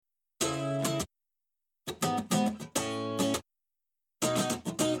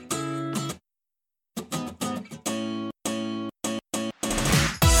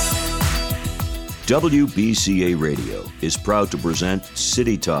WBCA Radio is proud to present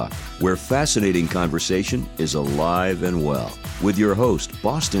City Talk, where fascinating conversation is alive and well, with your host,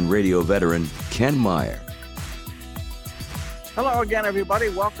 Boston radio veteran Ken Meyer. Hello again, everybody.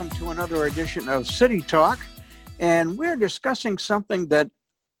 Welcome to another edition of City Talk. And we're discussing something that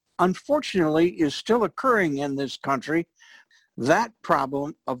unfortunately is still occurring in this country, that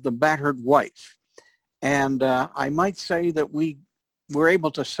problem of the battered wife. And I might say that we were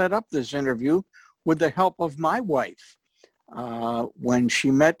able to set up this interview with the help of my wife when she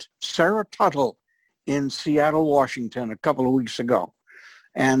met Sarah Tuttle in Seattle, Washington a couple of weeks ago.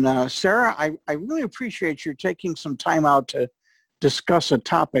 And Sarah, I really appreciate you taking some time out to discuss a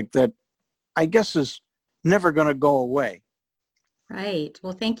topic that I guess is never going to go away. Right.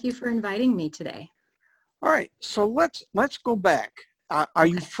 Well, thank you for inviting me today. All right. So let's go back. Are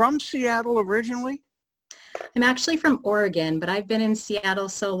you from Seattle originally? I'm actually from Oregon, but I've been in Seattle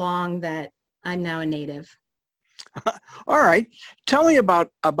so long that I'm now a native. All right. Tell me about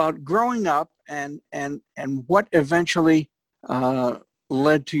growing up and what eventually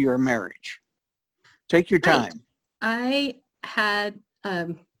led to your marriage. Take your time. Right. I had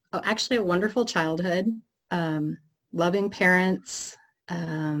actually a wonderful childhood, loving parents.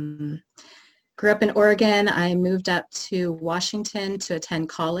 Grew up in Oregon. I moved up to Washington to attend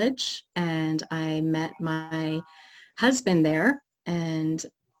college, and I met my husband there, and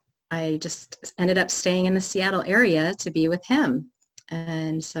I just ended up staying in the Seattle area to be with him.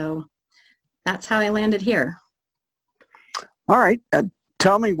 And so that's how I landed here. All right.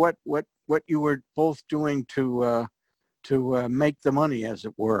 Tell me what you were both doing to make the money, as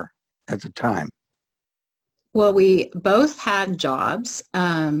it were, at the time. Well, we both had jobs.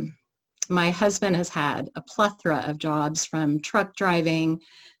 My husband has had a plethora of jobs, from truck driving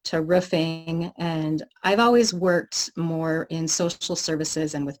to roofing, and I've always worked more in social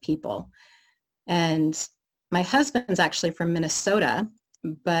services and with people. And my husband's actually from Minnesota,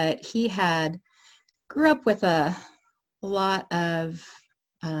 but he grew up with a lot of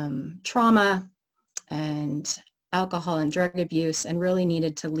trauma and alcohol and drug abuse, and really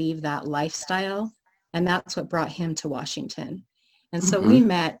needed to leave that lifestyle. And that's what brought him to Washington. And so we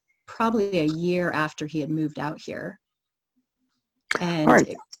met probably a year after he had moved out here. And all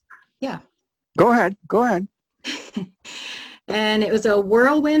right. Yeah. Go ahead. And it was a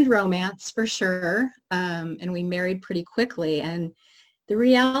whirlwind romance for sure. And we married pretty quickly. And the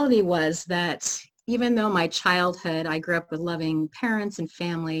reality was that even though my childhood, I grew up with loving parents and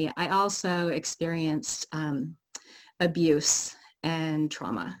family, I also experienced abuse and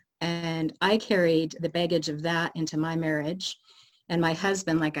trauma. And I carried the baggage of that into my marriage. And my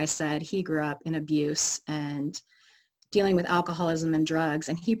husband, like I said, he grew up in abuse and dealing with alcoholism and drugs,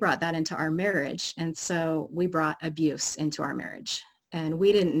 and he brought that into our marriage. And so we brought abuse into our marriage. And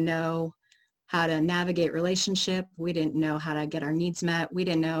we didn't know how to navigate relationship. We didn't know how to get our needs met. We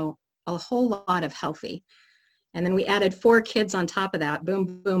didn't know a whole lot of healthy. And then we added 4 kids on top of that,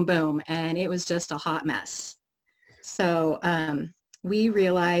 boom, boom, boom. And it was just a hot mess. So we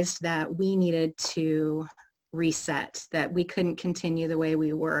realized that we needed to reset, that we couldn't continue the way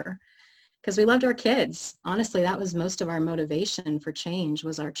we were, because we loved our kids. Honestly, that was most of our motivation for change,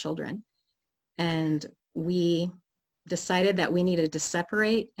 was our children. And we decided that we needed to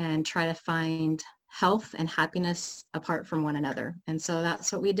separate and try to find health and happiness apart from one another. And so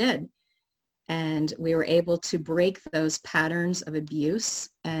that's what we did. And we were able to break those patterns of abuse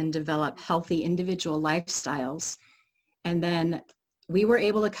and develop healthy individual lifestyles. And then we were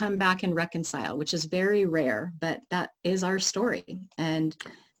able to come back and reconcile, which is very rare, but that is our story. And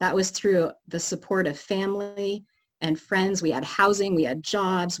that was through the support of family and friends. We had housing, we had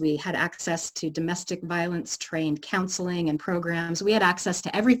jobs, we had access to domestic violence trained counseling and programs. We had access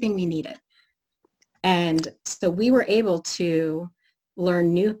to everything we needed. And so we were able to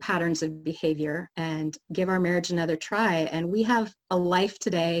learn new patterns of behavior and give our marriage another try. And we have a life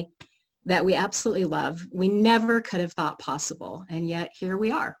today that we absolutely love. We never could have thought possible. And yet here we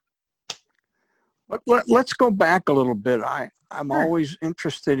are. Let's go back a little bit. I'm Sure. always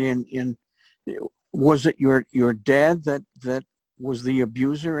interested in was it your dad that was the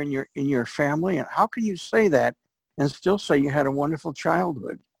abuser in your family? And how can you say that and still say you had a wonderful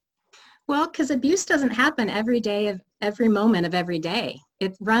childhood? Well, because abuse doesn't happen every day of every moment of every day.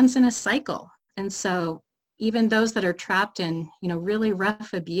 It runs in a cycle. And so even those that are trapped in, really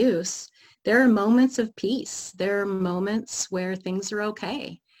rough abuse, there are moments of peace. There are moments where things are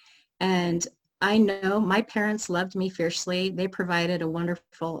okay. And I know my parents loved me fiercely. They provided a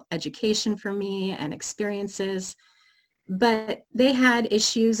wonderful education for me and experiences, but they had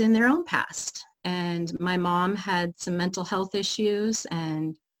issues in their own past. And my mom had some mental health issues,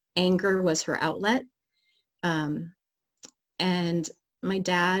 and anger was her outlet. And my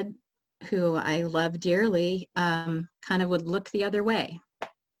dad, who I love dearly, kind of would look the other way.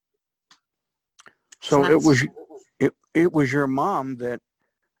 So it was your mom that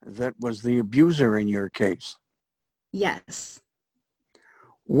was the abuser in your case. Yes.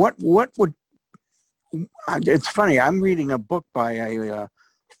 What would, it's funny, I'm reading a book by a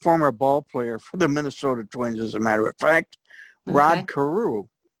former ball player for the Minnesota Twins, as a matter of fact, Rod Carew,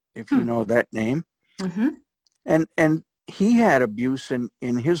 if you know that name. Mm-hmm. And he had abuse in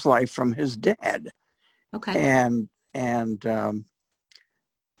his life from his dad. Okay. And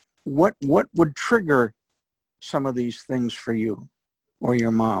what would trigger some of these things for you or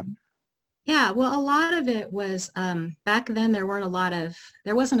your mom? Yeah, well, a lot of it was back then there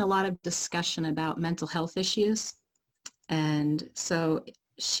wasn't a lot of discussion about mental health issues. And so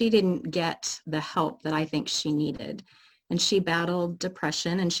she didn't get the help that I think she needed. And she battled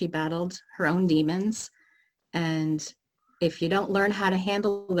depression and she battled her own demons. And if you don't learn how to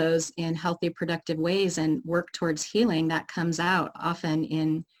handle those in healthy, productive ways and work towards healing, that comes out often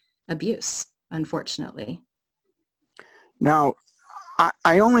in abuse, unfortunately. Now,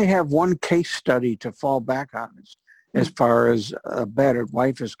 I only have one case study to fall back on as far as a battered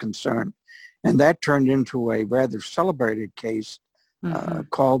wife is concerned. And that turned into a rather celebrated case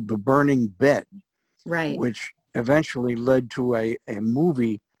called The Burning Bed, right, which eventually led to a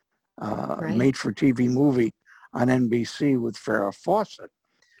movie, made-for-TV movie on NBC with Farrah Fawcett.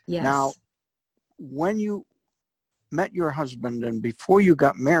 Yes. Now, when you met your husband and before you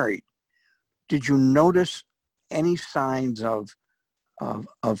got married, did you notice any signs of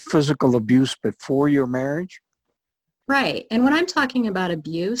physical abuse before your marriage? Right. And when I'm talking about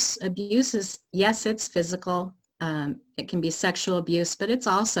abuse is, yes, it's physical. It can be sexual abuse, but it's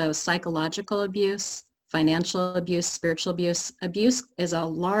also psychological abuse, financial abuse, spiritual abuse. Abuse is a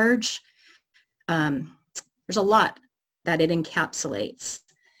large, there's a lot that it encapsulates.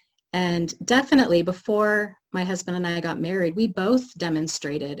 And definitely before my husband and I got married, we both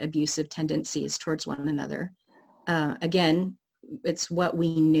demonstrated abusive tendencies towards one another. Again, it's what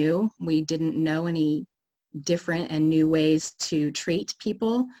we knew. We didn't know any different and new ways to treat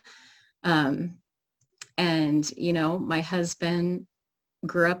people. And, you know, my husband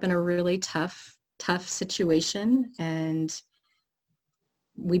grew up in a really tough situation, and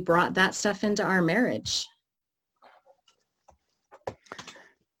we brought that stuff into our marriage.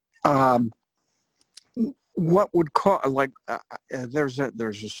 What would cause, like, there's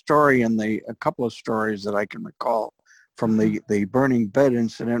a story in a couple of stories that I can recall from the burning bed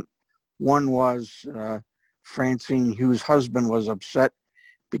incident. One was Francine Hughes' husband was upset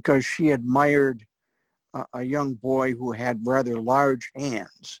because she admired a young boy who had rather large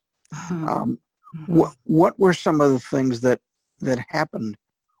hands. What were some of the things that happened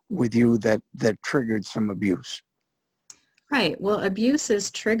with you that triggered some abuse? Right. Well, abuse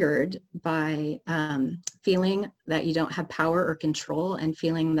is triggered by feeling that you don't have power or control and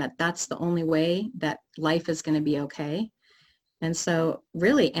feeling that that's the only way that life is going to be okay. And so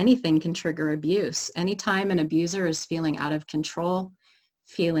really anything can trigger abuse. Anytime an abuser is feeling out of control,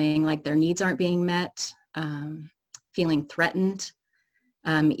 feeling like their needs aren't being met, feeling threatened,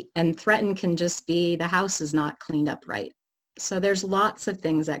 and threatened can just be the house is not cleaned up right. So there's lots of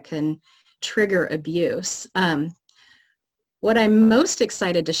things that can trigger abuse. What I'm most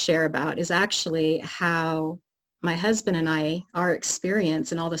excited to share about is actually how my husband and I, our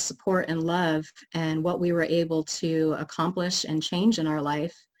experience and all the support and love and what we were able to accomplish and change in our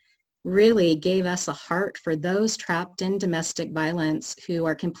life really gave us a heart for those trapped in domestic violence who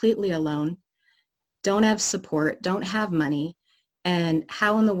are completely alone, don't have support, don't have money, and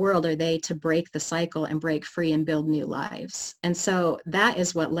how in the world are they to break the cycle and break free and build new lives? And so that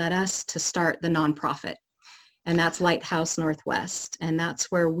is what led us to start the nonprofit. And that's Lighthouse Northwest. And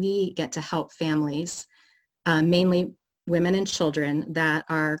that's where we get to help families, mainly women and children that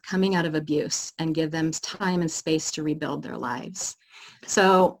are coming out of abuse, and give them time and space to rebuild their lives.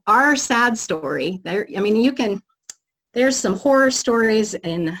 So our sad story, there's some horror stories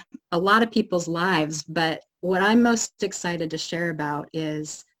in a lot of people's lives, but what I'm most excited to share about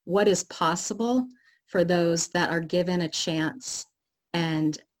is what is possible for those that are given a chance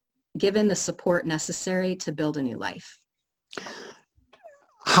and given the support necessary to build a new life.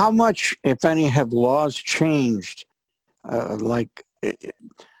 How much, if any, have laws changed?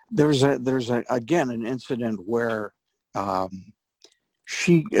 There's again an incident where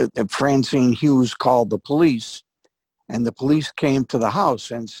Francine Hughes called the police, and the police came to the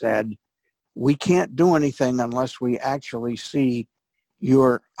house and said, "We can't do anything unless we actually see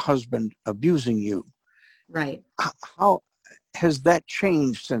your husband abusing you." Right. How has that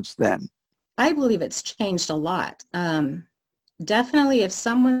changed since then? I believe it's changed a lot. Definitely if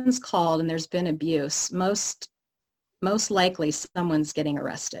someone's called and there's been abuse, most likely someone's getting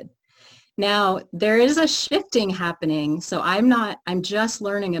arrested. Now, there is a shifting happening. So I'm just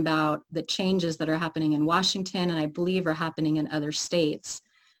learning about the changes that are happening in Washington, and I believe are happening in other states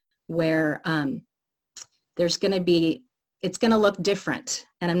where it's going to look different.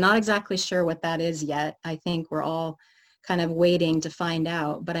 And I'm not exactly sure what that is yet. I think we're all kind of waiting to find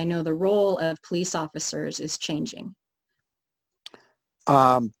out, but I know the role of police officers is changing.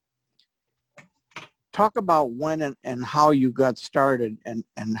 Talk about when and how you got started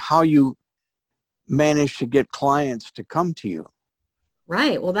and how you managed to get clients to come to you.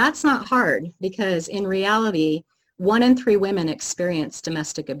 Right. Well, that's not hard because in reality, 1 in 3 women experience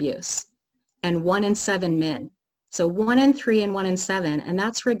domestic abuse and 1 in 7 men. So 1 in 3 and 1 in 7, and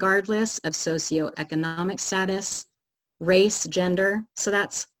that's regardless of socioeconomic status, race, gender. So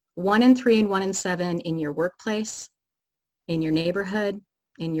that's 1 in 3 and 1 in 7 in your workplace, in your neighborhood,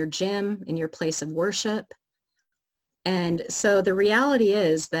 in your gym, in your place of worship. And so the reality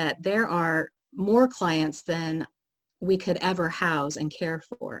is that there are more clients than we could ever house and care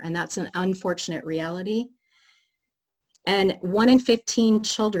for. And that's an unfortunate reality. And 1 in 15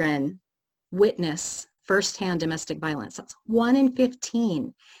 children witness firsthand domestic violence. That's 1 in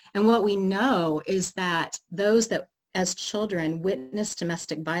 15. And what we know is that those that as children witness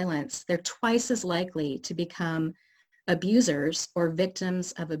domestic violence, they're twice as likely to become abusers or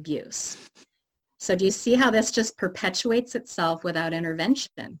victims of abuse. So do you see how this just perpetuates itself without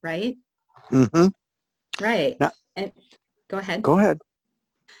intervention, right? Mm-hmm. Right. Now, and go ahead. Go ahead.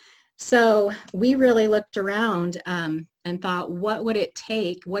 So we really looked around and thought, what would it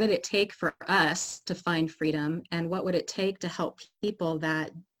take? What did it take for us to find freedom? And what would it take to help people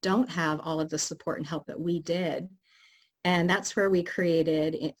that don't have all of the support and help that we did? And that's where we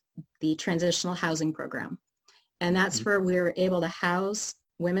created the transitional housing program. And that's where we were able to house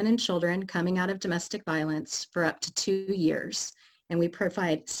women and children coming out of domestic violence for up to 2 years. And we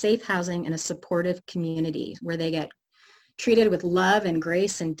provide safe housing in a supportive community where they get treated with love and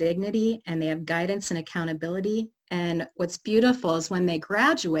grace and dignity, and they have guidance and accountability. And what's beautiful is when they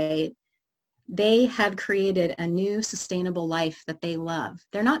graduate, they have created a new sustainable life that they love.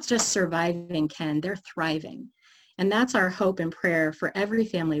 They're not just surviving, Ken, they're thriving. And that's our hope and prayer for every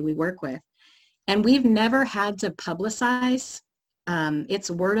family we work with. And we've never had to publicize.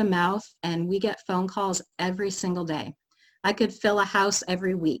 It's word of mouth, and we get phone calls every single day. I could fill a house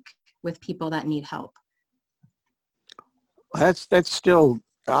every week with people that need help. That's still,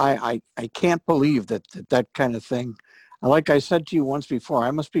 I can't believe that kind of thing. Like I said to you once before,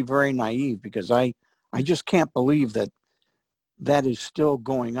 I must be very naive because I just can't believe that is still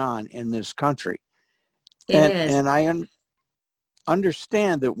going on in this country. It is. And I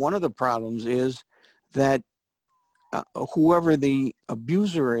understand that one of the problems is that whoever the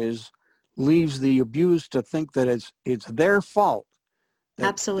abuser is leaves the abused to think that it's their fault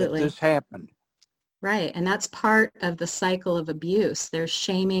that this happened. Right. And that's part of the cycle of abuse. There's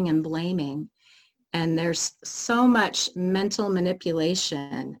shaming and blaming. And there's so much mental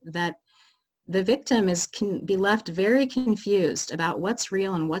manipulation that the victim can be left very confused about what's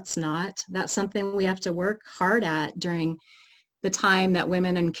real and what's not. That's something we have to work hard at during the time that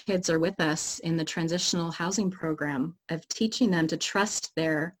women and kids are with us in the transitional housing program, of teaching them to trust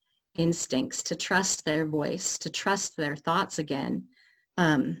their instincts, to trust their voice, to trust their thoughts again,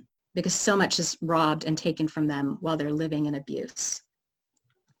 because so much is robbed and taken from them while they're living in abuse.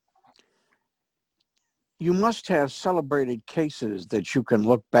 You must have celebrated cases that you can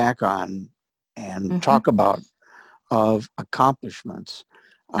look back on and talk about of accomplishments.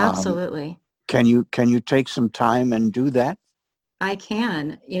 Absolutely. Can you take some time and do that? I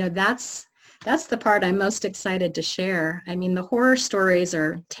can. That's the part I'm most excited to share. I mean, the horror stories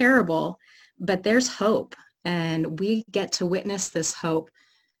are terrible, but there's hope, and we get to witness this hope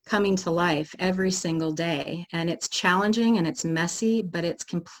coming to life every single day. And it's challenging and it's messy, but it's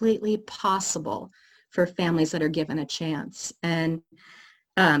completely possible for families that are given a chance. And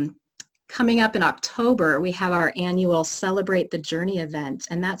coming up in October, we have our annual Celebrate the Journey event,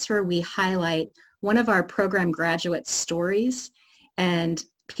 and that's where we highlight one of our program graduates' stories, and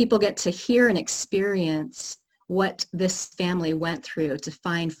people get to hear and experience what this family went through to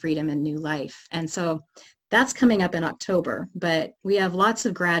find freedom and new life. And so that's coming up in October, but we have lots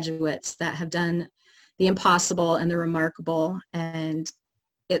of graduates that have done the impossible and the remarkable. And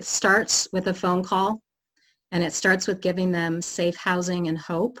it starts with a phone call, and it starts with giving them safe housing and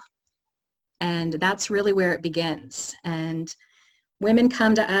hope. And that's really where it begins. And women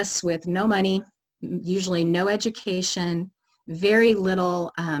come to us with no money, usually no education. very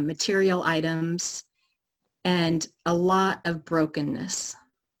little material items, and a lot of brokenness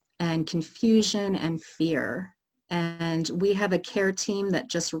and confusion and fear. And we have a care team that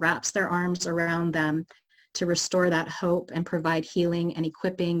just wraps their arms around them to restore that hope and provide healing and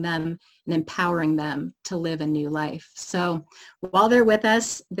equipping them and empowering them to live a new life. So while they're with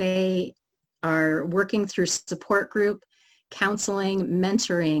us, they are working through support group, counseling,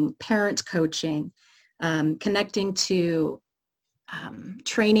 mentoring, parent coaching, connecting to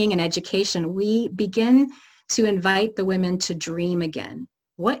training and education. We begin to invite the women to dream again.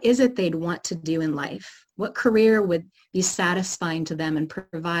 What is it they'd want to do in life? What career would be satisfying to them and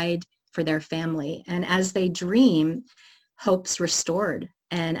provide for their family? And as they dream, hope's restored.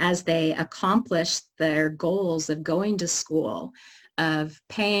 And as they accomplish their goals of going to school, of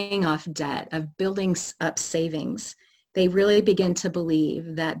paying off debt, of building up savings, they really begin to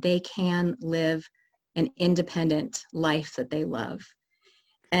believe that they can live an independent life that they love.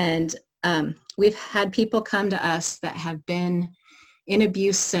 And we've had people come to us that have been in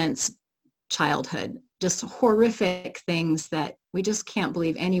abuse since childhood, just horrific things that we just can't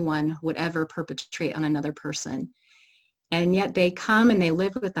believe anyone would ever perpetrate on another person. And yet they come and they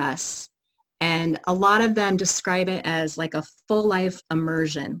live with us. And a lot of them describe it as like a full life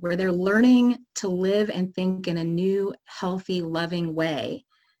immersion where they're learning to live and think in a new, healthy, loving way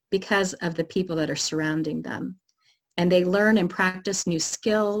because of the people that are surrounding them. And they learn and practice new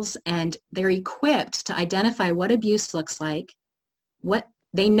skills, and they're equipped to identify what abuse looks like, what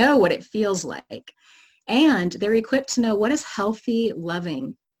they know what it feels like, and they're equipped to know what does healthy,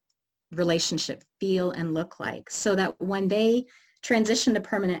 loving relationship feel and look like, so that when they transition to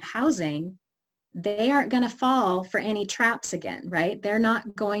permanent housing, they aren't going to fall for any traps again, right? They're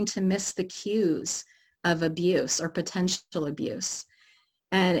not going to miss the cues of abuse or potential abuse.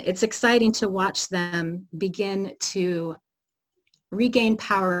 And it's exciting to watch them begin to regain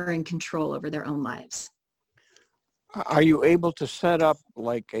power and control over their own lives. Are you able to set up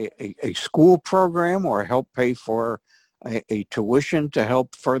like a school program or help pay for a tuition to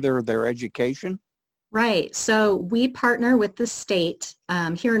help further their education? Right. So we partner with the state.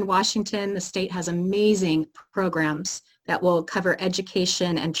 Here in Washington, the state has amazing programs that will cover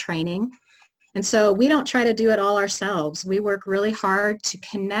education and training. And so we don't try to do it all ourselves. We work really hard to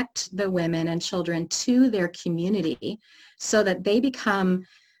connect the women and children to their community so that they become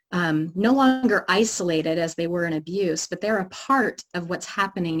no longer isolated as they were in abuse, but they're a part of what's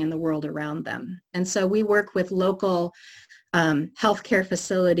happening in the world around them. And so we work with local healthcare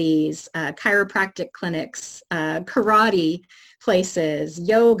facilities, chiropractic clinics, karate places,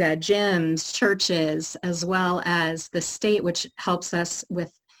 yoga, gyms, churches, as well as the state, which helps us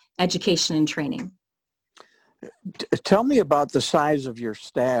with education and training. Tell me about the size of your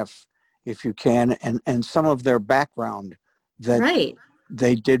staff, if you can, and some of their background that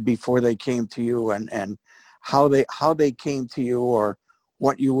they did before they came to you, and how they came to you, or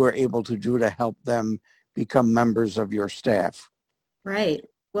what you were able to do to help them become members of your staff. Right.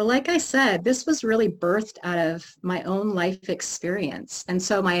 Well, like I said, this was really birthed out of my own life experience. And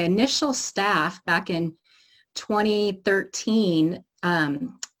so my initial staff back in 2013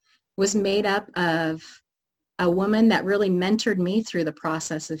 was made up of a woman that really mentored me through the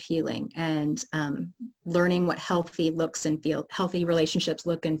process of healing and learning what healthy relationships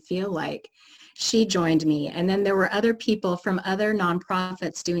look and feel like. She joined me. And then there were other people from other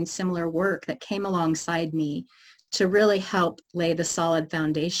nonprofits doing similar work that came alongside me to really help lay the solid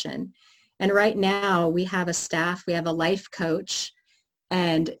foundation. And right now we have a staff, we have a life coach,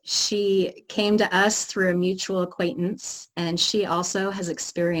 and she came to us through a mutual acquaintance, and she also has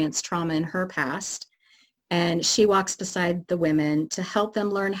experienced trauma in her past. And she walks beside the women to help them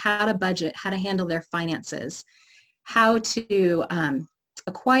learn how to budget, how to handle their finances, how to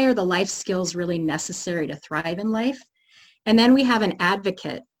acquire the life skills really necessary to thrive in life. And then we have an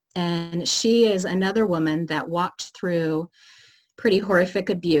advocate, and she is another woman that walked through pretty horrific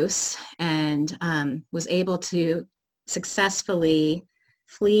abuse and was able to successfully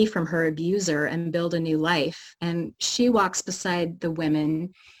flee from her abuser and build a new life. And she walks beside the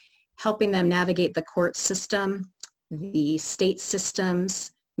women, helping them navigate the court system, the state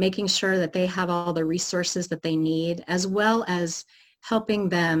systems, making sure that they have all the resources that they need, as well as helping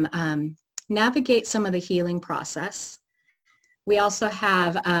them navigate some of the healing process. We also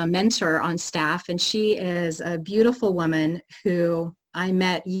have a mentor on staff, and she is a beautiful woman who I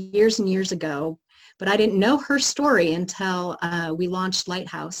met years and years ago, but I didn't know her story until we launched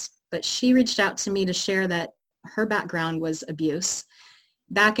Lighthouse. But she reached out to me to share that her background was abuse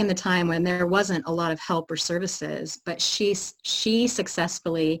back in the time when there wasn't a lot of help or services, but she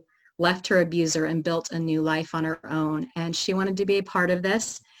successfully left her abuser and built a new life on her own. And she wanted to be a part of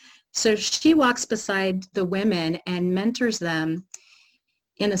this. So she walks beside the women and mentors them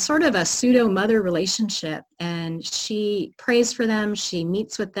in a sort of a pseudo-mother relationship. And she prays for them. She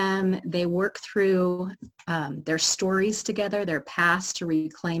meets with them. They work through their stories together, their past, to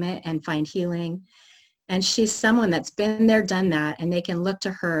reclaim it and find healing. And she's someone that's been there, done that, and they can look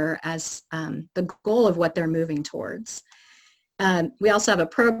to her as the goal of what they're moving towards. We also have a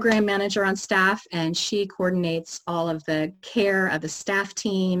program manager on staff, and she coordinates all of the care of the staff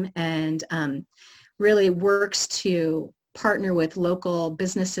team and really works to partner with local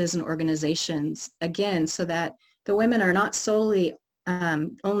businesses and organizations, again, so that the women are not solely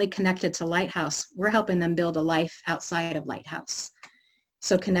only connected to Lighthouse. We're helping them build a life outside of Lighthouse,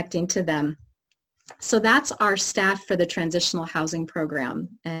 so connecting to them. So that's our staff for the transitional housing program,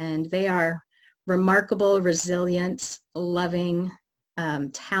 and they are remarkable, resilient, loving,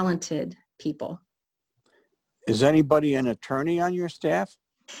 talented people. Is anybody an attorney on your staff?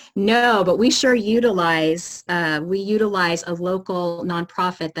 No, but we sure utilize a local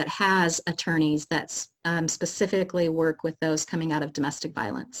nonprofit that has attorneys that specifically work with those coming out of domestic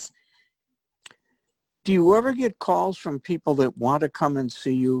violence. Do you ever get calls from people that want to come and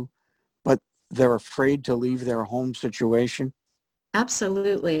see you, but they're afraid to leave their home situation?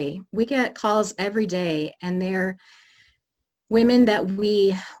 Absolutely. We get calls every day, and they're women that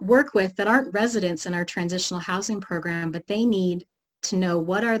we work with that aren't residents in our transitional housing program, but they need to know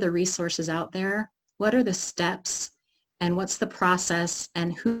what are the resources out there, what are the steps, and what's the process,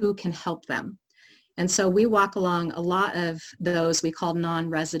 and who can help them. And so we walk along a lot of those we call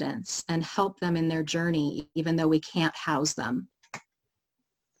non-residents and help them in their journey, even though we can't house them.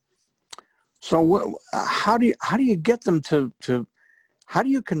 So how do you get them to how do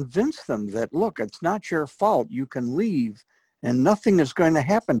you convince them that, look, it's not your fault, you can leave and nothing is going to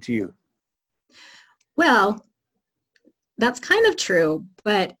happen to you? Well, that's kind of true,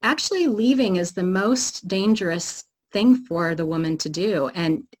 but actually leaving is the most dangerous thing for the woman to do.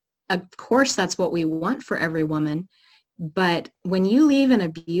 And of course, that's what we want for every woman. But when you leave an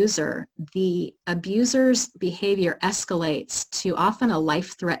abuser, the abuser's behavior escalates to often a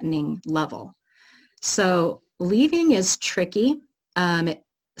life-threatening level. So leaving is tricky.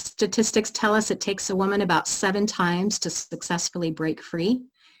 Statistics tell us it takes a woman about 7 times to successfully break free.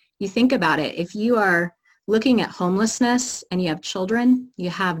 You think about it, if you are looking at homelessness and you have children, you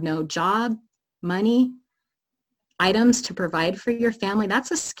have no job, money, items to provide for your family,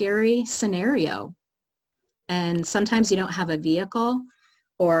 that's a scary scenario. And sometimes you don't have a vehicle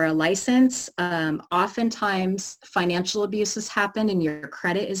or a license. Oftentimes financial abuses happen and your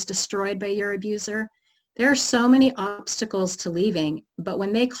credit is destroyed by your abuser. There are so many obstacles to leaving, but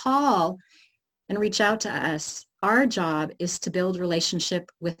when they call and reach out to us, our job is to build relationship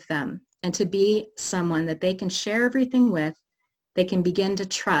with them and to be someone that they can share everything with, they can begin to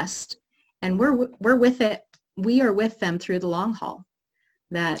trust, and we're with it. We are with them through the long haul.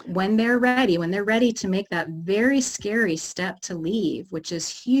 That when they're ready to make that very scary step to leave, which is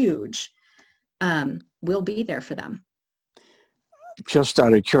huge, we'll be there for them. Just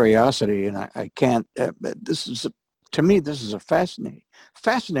out of curiosity, and I can't, to me, this is a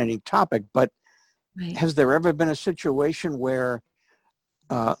fascinating topic, but Right. Has there ever been a situation where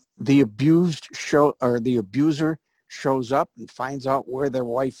the abuser shows up and finds out where their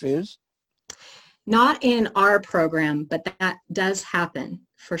wife is? Not in our program, but that does happen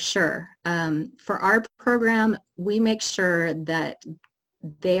for sure. For our program, we make sure that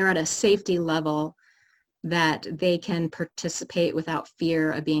they are at a safety level that they can participate without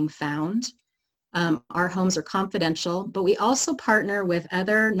fear of being found. Our homes are confidential, but we also partner with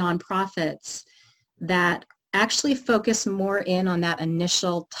other nonprofits that actually focus more in on that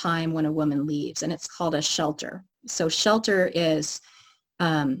initial time when a woman leaves, and it's called a shelter. So shelter is,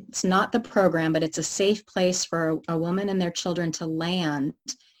 it's not the program, but it's a safe place for a woman and their children to land,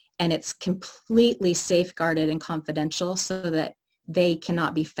 and it's completely safeguarded and confidential so that they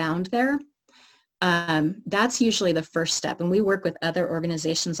cannot be found there. That's usually the first step, and we work with other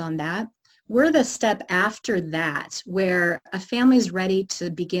organizations on that. We're the step after that where a family is ready to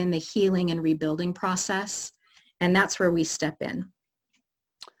begin the healing and rebuilding process, and that's where we step in.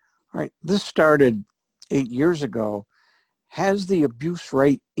 All right, this started 8 years ago. Has the abuse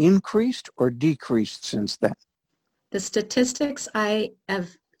rate increased or decreased since then? The statistics I have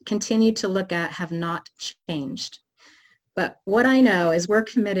continued to look at have not changed. But what I know is we're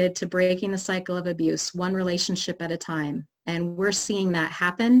committed to breaking the cycle of abuse one relationship at a time, and we're seeing that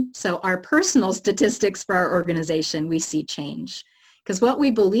happen. So our personal statistics for our organization, we see change. Because what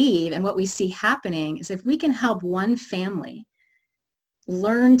we believe and what we see happening is if we can help one family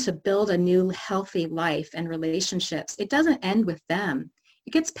learn to build a new healthy life and relationships, it doesn't end with them.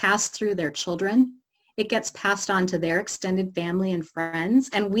 It gets passed through their children. It gets passed on to their extended family and friends.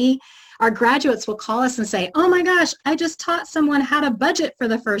 And our graduates will call us and say, oh my gosh, I just taught someone how to budget for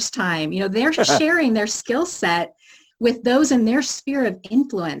the first time. They're sharing their skill set with those in their sphere of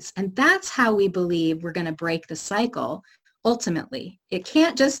influence. And that's how we believe we're going to break the cycle ultimately. It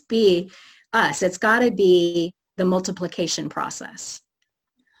can't just be us. It's got to be the multiplication process.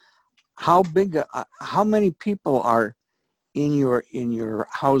 How many people are in your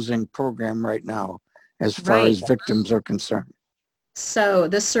housing program right now, as far as victims are concerned? So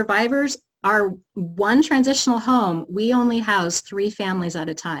the survivors are one transitional home. We only house 3 families at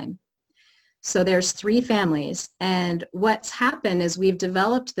a time. So there's 3 families. And what's happened is we've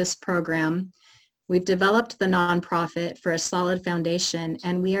developed this program. We've developed the nonprofit for a solid foundation,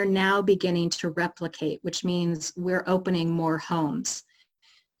 and we are now beginning to replicate, which means we're opening more homes.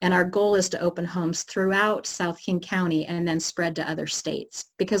 And our goal is to open homes throughout South King County and then spread to other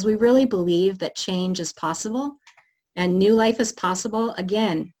states, because we really believe that change is possible and new life is possible,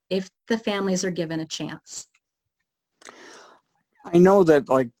 again, if the families are given a chance. I know that,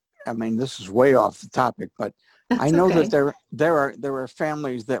 this is way off the topic, but I know that there are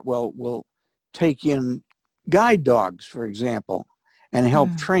families that will take in guide dogs, for example, and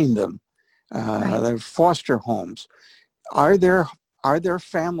help train them. They're foster homes. Are there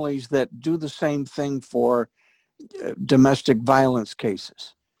families that do the same thing for domestic violence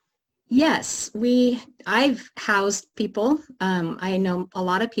cases? Yes, I've housed people. I know a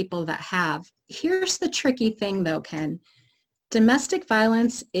lot of people that have. Here's the tricky thing though, Ken. Domestic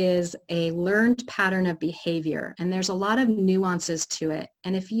violence is a learned pattern of behavior, and there's a lot of nuances to it.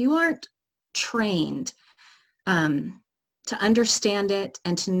 And if you aren't trained to understand it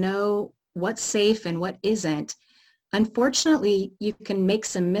and to know what's safe and what isn't, unfortunately, you can make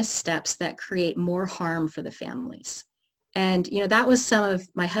some missteps that create more harm for the families. And, that was some of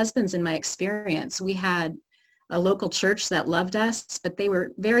my husband's and my experience. We had a local church that loved us, but they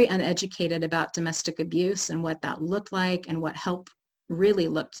were very uneducated about domestic abuse and what that looked like and what help really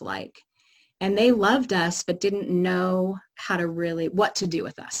looked like. And they loved us, but didn't know what to do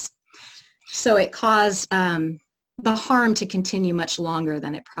with us. So it caused the harm to continue much longer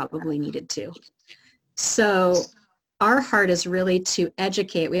than it probably needed to. So our heart is really to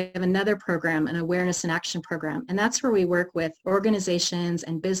educate. We have another program, an awareness and action program, and that's where we work with organizations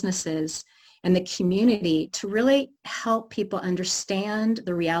and businesses and the community to really help people understand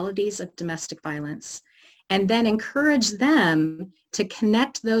the realities of domestic violence, and then encourage them to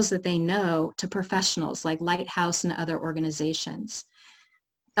connect those that they know to professionals like Lighthouse and other organizations.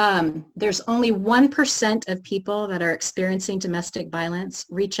 There's only 1% of people that are experiencing domestic violence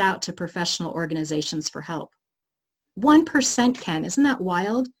reach out to professional organizations for help. 1%, Ken. Isn't that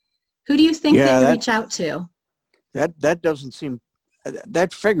wild? Who do you think they reach out to? That doesn't seem,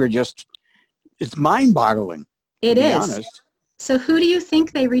 that figure it's mind-boggling. It is. Honest. So who do you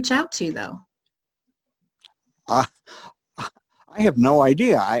think they reach out to, though? I have no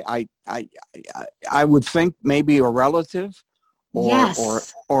idea. I would think maybe a relative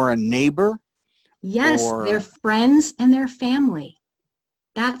or a neighbor. Yes, their friends and their family.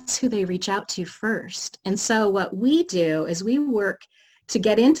 That's who they reach out to first. And so what we do is we work to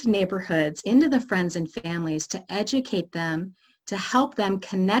get into neighborhoods, into the friends and families, to educate them, to help them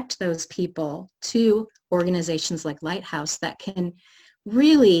connect those people to organizations like Lighthouse that can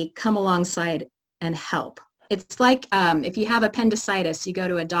really come alongside and help. It's like if you have appendicitis, you go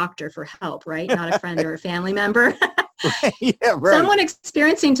to a doctor for help, right? Not a friend or a family member. Yeah, right. Someone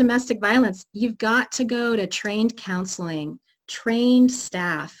experiencing domestic violence, you've got to go to trained counseling, trained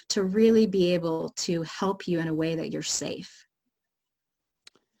staff to really be able to help you in a way that you're safe.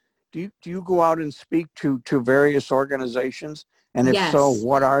 Do you go out and speak to various organizations? And if so,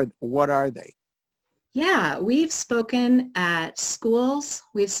 what are they? Yeah, we've spoken at schools,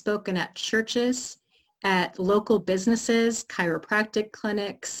 we've spoken at churches, at local businesses, chiropractic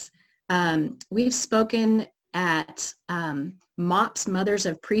clinics. We've spoken at MOPS, Mothers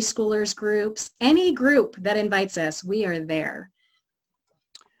of Preschoolers groups. Any group that invites us, we are there.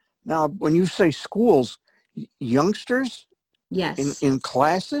 Now, when you say schools, youngsters? Yes. In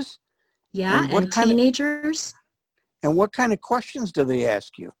classes? Yeah, and teenagers. And what kind of questions do they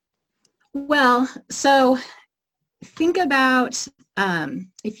ask you? Well, so think about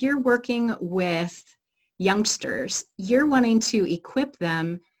if you're working with youngsters, you're wanting to equip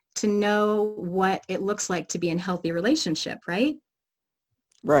them to know what it looks like to be in a healthy relationship, right?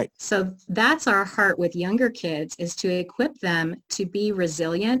 Right. So that's our heart with younger kids, is to equip them to be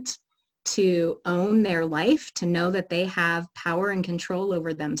resilient, to own their life, to know that they have power and control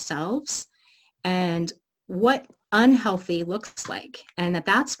over themselves and what unhealthy looks like, and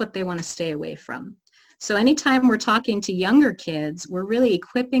that's what they want to stay away from. So anytime we're talking to younger kids, we're really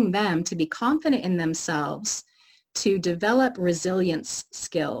equipping them to be confident in themselves, to develop resilience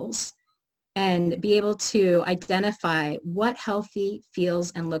skills, and be able to identify what healthy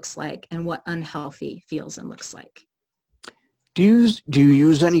feels and looks like and what unhealthy feels and looks like. Do you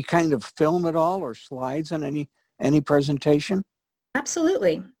use any kind of film at all or slides on any presentation?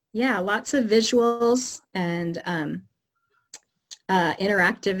 Absolutely. Yeah, lots of visuals and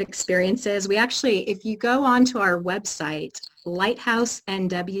interactive experiences. We actually, if you go onto our website,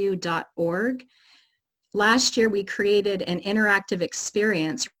 lighthousenw.org, last year we created an interactive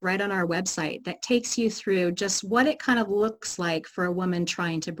experience right on our website that takes you through just what it kind of looks like for a woman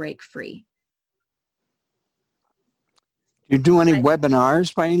trying to break free. Do you do any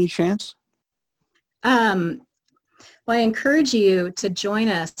webinars by any chance? Well, I encourage you to join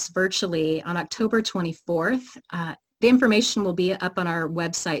us virtually on October 24th. The information will be up on our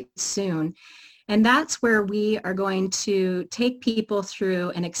website soon. And that's where we are going to take people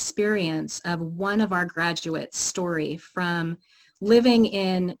through an experience of one of our graduates' story, from living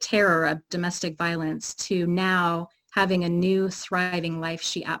in terror of domestic violence to now having a new thriving life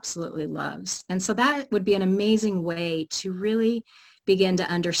she absolutely loves. And so that would be an amazing way to really begin to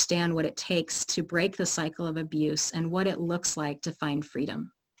understand what it takes to break the cycle of abuse and what it looks like to find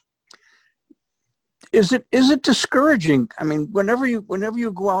freedom. Is it discouraging? I mean, whenever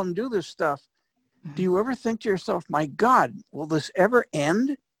you go out and do this stuff, do you ever think to yourself, my God, will this ever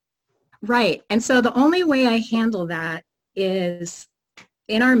end? Right. And so the only way I handle that is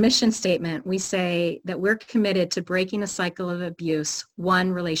in our mission statement, we say that we're committed to breaking the cycle of abuse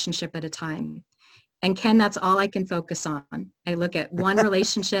one relationship at a time. And Ken, that's all I can focus on. I look at one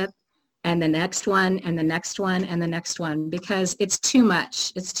relationship and the next one and the next one and the next one, because it's too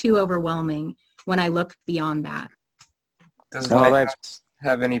much. It's too overwhelming when I look beyond that. Does Lighthouse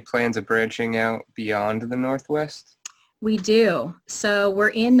have any plans of branching out beyond the Northwest? We do. So we're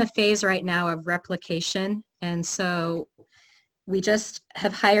in the phase right now of replication. And so we just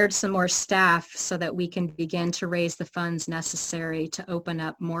have hired some more staff so that we can begin to raise the funds necessary to open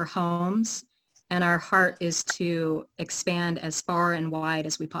up more homes. And our heart is to expand as far and wide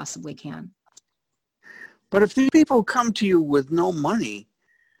as we possibly can. But if these people come to you with no money,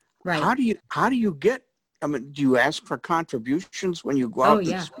 right? How do you get? I mean, do you ask for contributions when you go out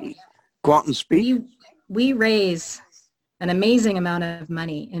and speak? Go out and speak. We raise an amazing amount of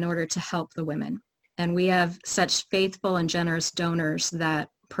money in order to help the women, and we have such faithful and generous donors that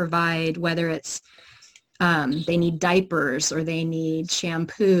provide, whether it's they need diapers or they need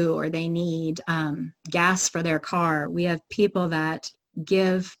shampoo or they need gas for their car. We have people that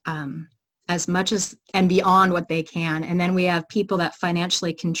give as much as and beyond what they can. And then we have people that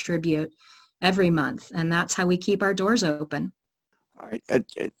financially contribute every month. And that's how we keep our doors open. All right.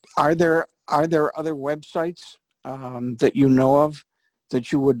 Are there other websites that you know of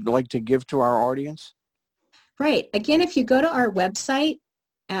that you would like to give to our audience? Right. Again, if you go to our website,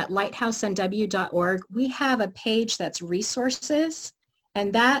 at lighthousenw.org, we have a page that's resources,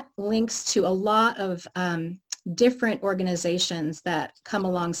 and that links to a lot of different organizations that come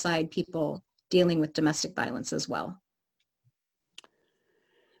alongside people dealing with domestic violence as well.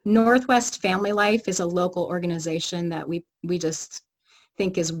 Northwest Family Life is a local organization that we just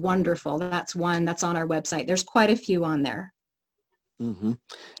think is wonderful. That's one that's on our website. There's quite a few on there. Mm-hmm.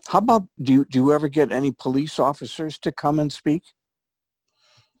 How about, do you ever get any police officers to come and speak?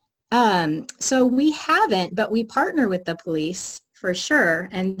 So we haven't, but we partner with the police for sure.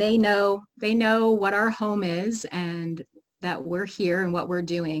 And they know what our home is and that we're here and what we're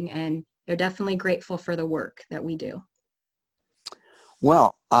doing. And they're definitely grateful for the work that we do.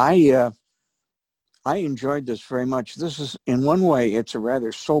 Well, I enjoyed this very much. This is, in one way, it's a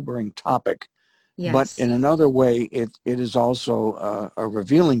rather sobering topic, yes. But in another way, it is also a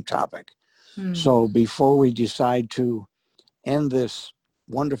revealing topic. So before we decide to end this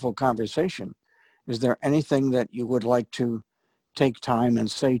wonderful conversation, is there anything that you would like to take time and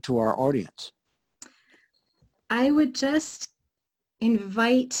say to our audience? I would just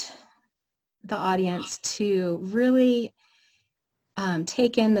invite the audience to really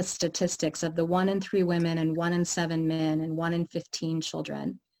take in the statistics of the 1 in 3 women and 1 in 7 men and 1 in 15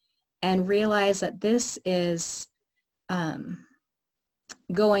 children, and realize that this is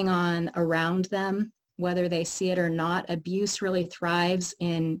going on around them. Whether they see it or not, abuse really thrives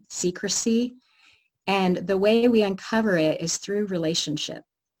in secrecy. And the way we uncover it is through relationship.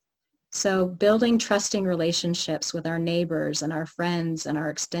 So building trusting relationships with our neighbors and our friends and our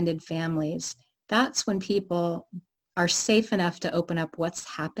extended families, that's when people are safe enough to open up what's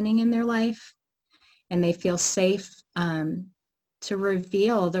happening in their life, and they feel safe to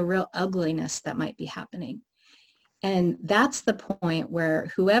reveal the real ugliness that might be happening. And that's the point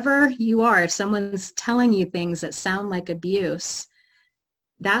where whoever you are, if someone's telling you things that sound like abuse,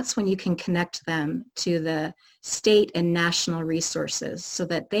 that's when you can connect them to the state and national resources so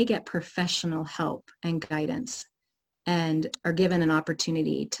that they get professional help and guidance and are given an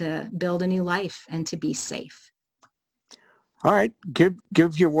opportunity to build a new life and to be safe. All right. Give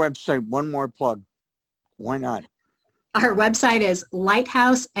your website one more plug. Why not? Our website is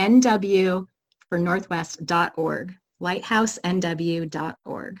lighthousenw for northwest.org,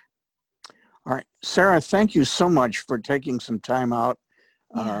 lighthousenw.org. All right. Sarah, thank you so much for taking some time out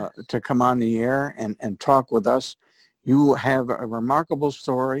to come on the air and talk with us. You have a remarkable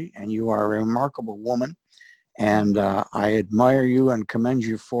story, and you are a remarkable woman. And I admire you and commend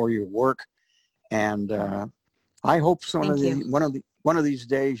you for your work. And I hope one of these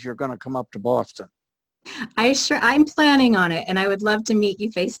days you're going to come up to Boston. I'm planning on it, and I would love to meet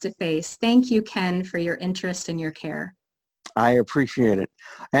you face to face. Thank you, Ken, for your interest and your care. I appreciate it.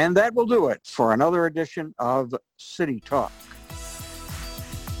 And that will do it for another edition of City Talk.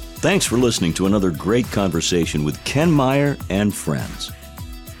 Thanks for listening to another great conversation with Ken Meyer and friends.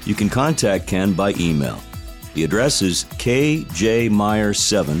 You can contact Ken by email. The address is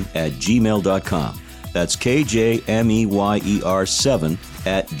kjmeyer7@gmail.com. That's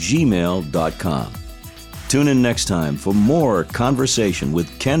kjmeyer7@gmail.com. Tune in next time for more conversation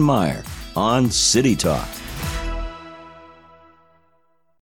with Ken Meyer on City Talk.